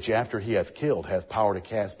which after He hath killed hath power to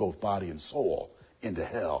cast both body and soul into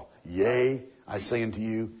hell. Yea, I say unto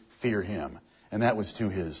you, fear Him. And that was to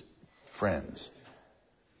His friends.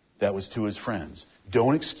 That was to His friends.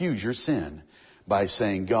 Don't excuse your sin by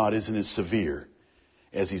saying God isn't as severe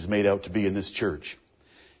as he's made out to be in this church.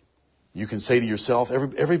 You can say to yourself,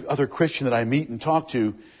 every other Christian that I meet and talk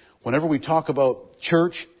to, whenever we talk about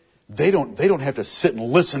church, they don't have to sit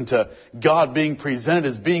and listen to God being presented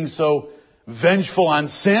as being so vengeful on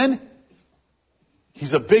sin.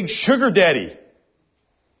 He's a big sugar daddy.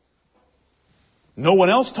 No one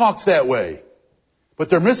else talks that way. But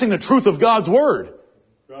they're missing the truth of God's Word.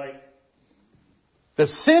 Right. The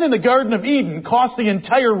sin in the Garden of Eden cost the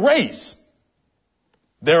entire race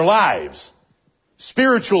their lives.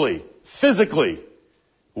 Spiritually, physically.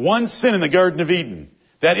 One sin in the Garden of Eden.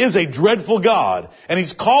 That is a dreadful God. And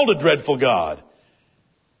He's called a dreadful God.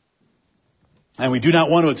 And we do not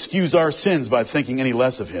want to excuse our sins by thinking any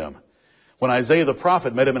less of Him. When Isaiah the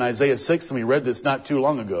prophet met Him in Isaiah 6, and we read this not too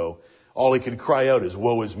long ago, all he could cry out is,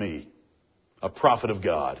 "Woe is me, a prophet of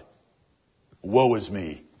God. Woe is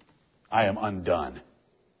me, I am undone."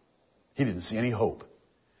 He didn't see any hope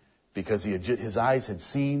because his eyes had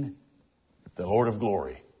seen the Lord of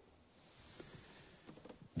glory.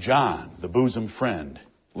 John, the bosom friend,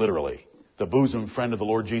 literally, the bosom friend of the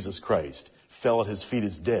Lord Jesus Christ, fell at His feet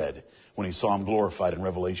as dead when he saw Him glorified in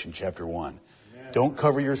Revelation chapter 1. Amen. Don't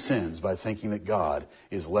cover your sins by thinking that God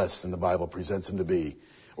is less than the Bible presents Him to be,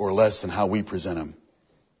 or less than how we present Him.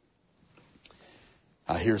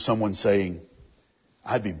 I hear someone saying,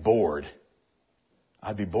 I'd be bored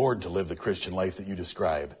to live the Christian life that you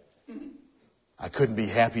describe. I couldn't be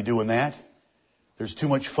happy doing that. There's too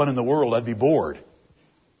much fun in the world. I'd be bored.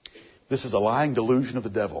 This is a lying delusion of the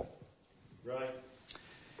devil. Right.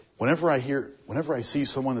 Whenever I see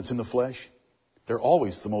someone that's in the flesh, they're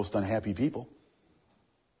always the most unhappy people.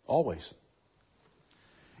 Always.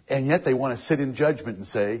 And yet they want to sit in judgment and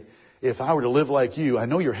say, if I were to live like you, I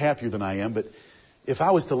know you're happier than I am, but if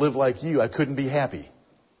I was to live like you, I couldn't be happy.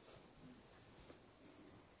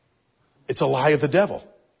 It's a lie of the devil.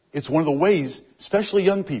 It's one of the ways, especially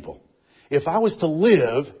young people. If I was to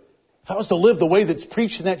live the way that's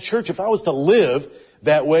preached in that church, if I was to live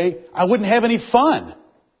that way, I wouldn't have any fun.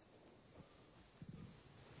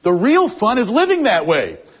 The real fun is living that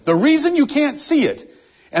way. The reason you can't see it,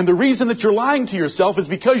 and the reason that you're lying to yourself, is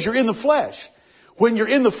because you're in the flesh. When you're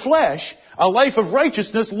in the flesh, a life of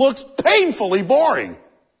righteousness looks painfully boring.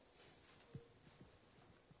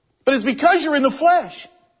 But it's because you're in the flesh.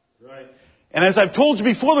 Right. And as I've told you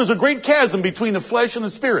before, there's a great chasm between the flesh and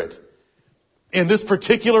the spirit in this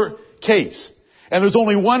particular case. And there's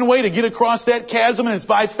only one way to get across that chasm, and it's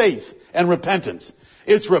by faith and repentance.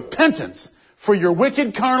 It's repentance for your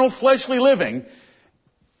wicked, carnal, fleshly living,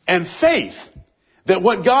 and faith that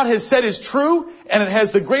what God has said is true, and it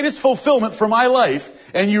has the greatest fulfillment for my life,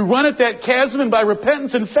 and you run at that chasm, and by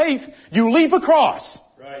repentance and faith, you leap across.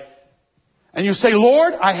 Right. And you say,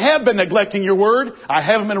 Lord, I have been neglecting your word. I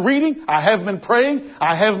haven't been reading. I haven't been praying.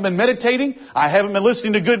 I haven't been meditating. I haven't been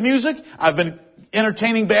listening to good music. I've been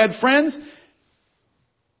entertaining bad friends.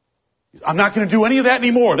 I'm not going to do any of that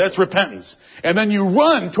anymore. That's repentance. And then you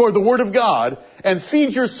run toward the Word of God and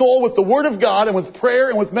feed your soul with the Word of God and with prayer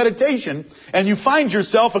and with meditation, and you find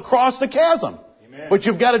yourself across the chasm. Amen. But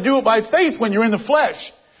you've got to do it by faith when you're in the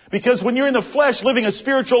flesh. Because when you're in the flesh, living a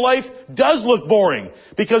spiritual life does look boring.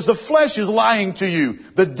 Because the flesh is lying to you.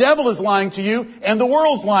 The devil is lying to you, and the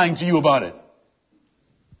world's lying to you about it.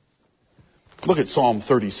 Look at Psalm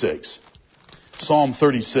 36. Psalm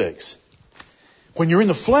 36. When you're in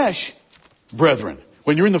the flesh, brethren,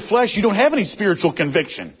 when you're in the flesh, you don't have any spiritual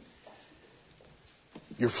conviction.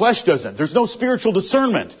 Your flesh doesn't. There's no spiritual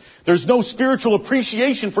discernment. There's no spiritual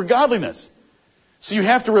appreciation for godliness. So you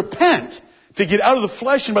have to repent to get out of the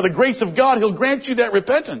flesh, and by the grace of God, He'll grant you that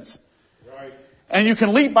repentance. Right. And you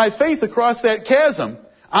can leap by faith across that chasm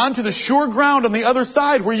onto the sure ground on the other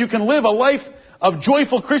side, where you can live a life of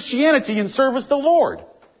joyful Christianity in service to the Lord.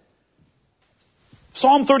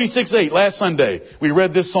 Psalm 36:8, last Sunday, we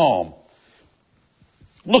read this psalm.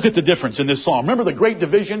 Look at the difference in this psalm. Remember the great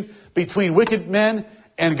division between wicked men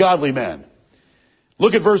and godly men.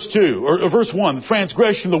 Look at verse 2, or verse 1. The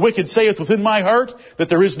transgression of the wicked saith within my heart that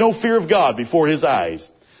there is no fear of God before His eyes.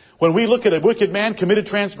 When we look at a wicked man committed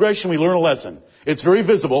transgression, we learn a lesson. It's very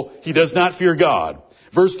visible. He does not fear God.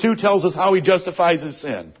 Verse 2 tells us how he justifies his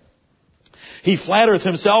sin. He flattereth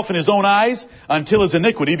himself in his own eyes until his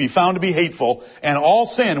iniquity be found to be hateful, and all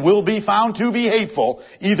sin will be found to be hateful,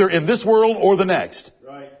 either in this world or the next.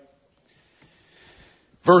 Right.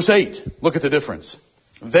 Verse 8, look at the difference.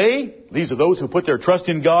 These are those who put their trust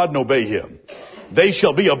in God and obey Him. They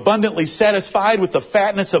shall be abundantly satisfied with the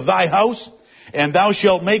fatness of thy house, and thou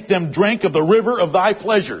shalt make them drink of the river of thy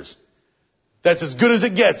pleasures. That's as good as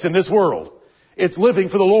it gets in this world. It's living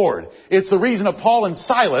for the Lord. It's the reason that Paul and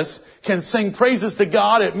Silas can sing praises to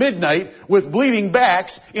God at midnight with bleeding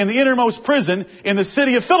backs in the innermost prison in the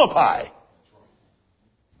city of Philippi.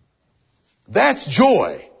 That's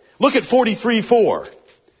joy. Look at 43:4.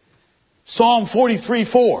 Psalm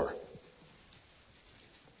 43:4.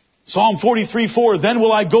 Psalm 43:4. Then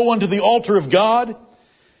will I go unto the altar of God,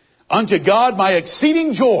 unto God my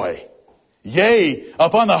exceeding joy. Yea,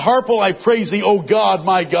 upon the harp will I praise thee, O God,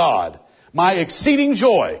 my God. My exceeding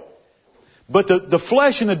joy. But the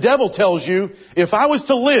flesh and the devil tells you, if I was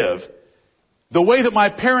to live the way that my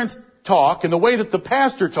parents talk and the way that the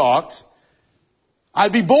pastor talks,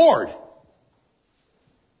 I'd be bored.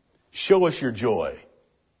 Show us your joy.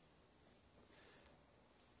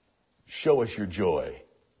 Show us your joy.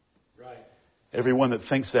 Right. Everyone that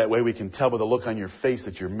thinks that way, we can tell by the look on your face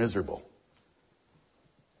that you're miserable.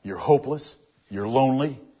 You're hopeless. You're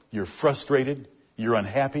lonely. You're frustrated. You're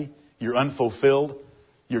unhappy. You're unfulfilled.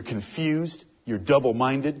 You're confused. You're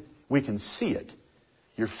double-minded. We can see it.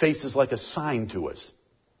 Your face is like a sign to us.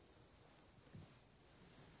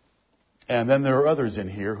 And then there are others in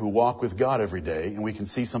here who walk with God every day, and we can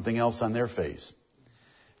see something else on their face.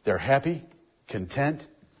 They're happy, content,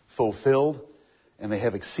 fulfilled, and they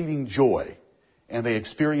have exceeding joy. And they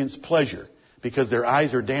experience pleasure because their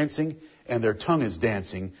eyes are dancing and their tongue is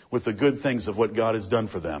dancing with the good things of what God has done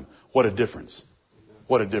for them. What a difference.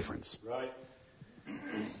 What a difference. Right.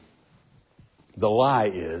 The lie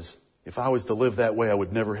is, if I was to live that way, I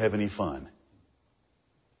would never have any fun.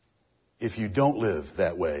 If you don't live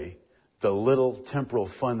that way, the little temporal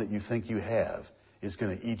fun that you think you have is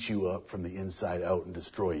going to eat you up from the inside out and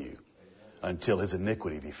destroy you until his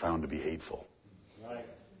iniquity be found to be hateful. Right.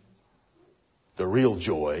 The real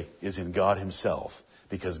joy is in God himself,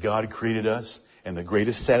 because God created us, and the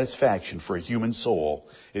greatest satisfaction for a human soul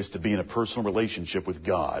is to be in a personal relationship with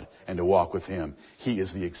God and to walk with him. He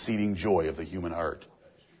is the exceeding joy of the human heart.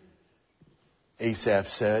 Asaph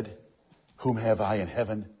said, whom have I in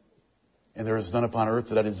heaven? And there is none upon earth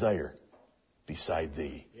that I desire beside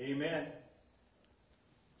thee. Amen.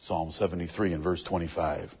 Psalm 73 and verse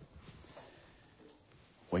 25.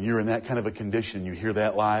 When you're in that kind of a condition, you hear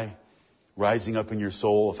that lie rising up in your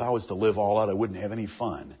soul. If I was to live all out, I wouldn't have any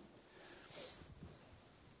fun.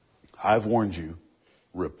 I've warned you,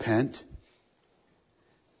 repent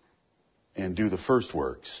and do the first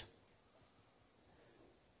works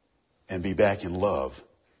and be back in love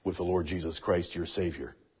with the Lord Jesus Christ, your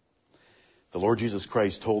Savior. The Lord Jesus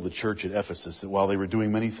Christ told the church at Ephesus that while they were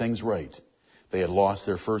doing many things right, they had lost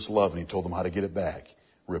their first love, and he told them how to get it back.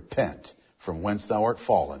 Repent from whence thou art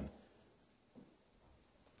fallen.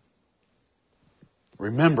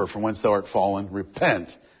 Remember from whence thou art fallen.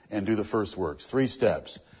 Repent and do the first works. 3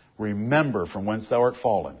 steps. Remember from whence thou art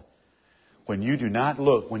fallen. When you do not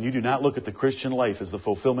look at the Christian life as the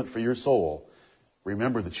fulfillment for your soul,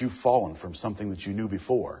 remember that you've fallen from something that you knew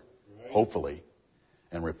before, hopefully,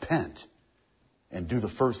 and repent and do the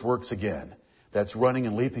first works again. That's running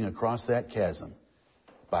and leaping across that chasm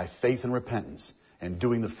by faith and repentance and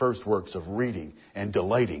doing the first works of reading and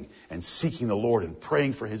delighting and seeking the Lord and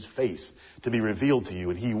praying for his face to be revealed to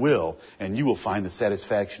you, and he will, and you will find the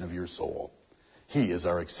satisfaction of your soul. He is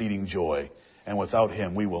our exceeding joy, and without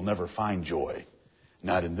him we will never find joy,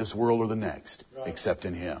 not in this world or the next, except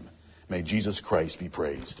in him. May Jesus Christ be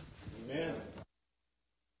praised. Amen.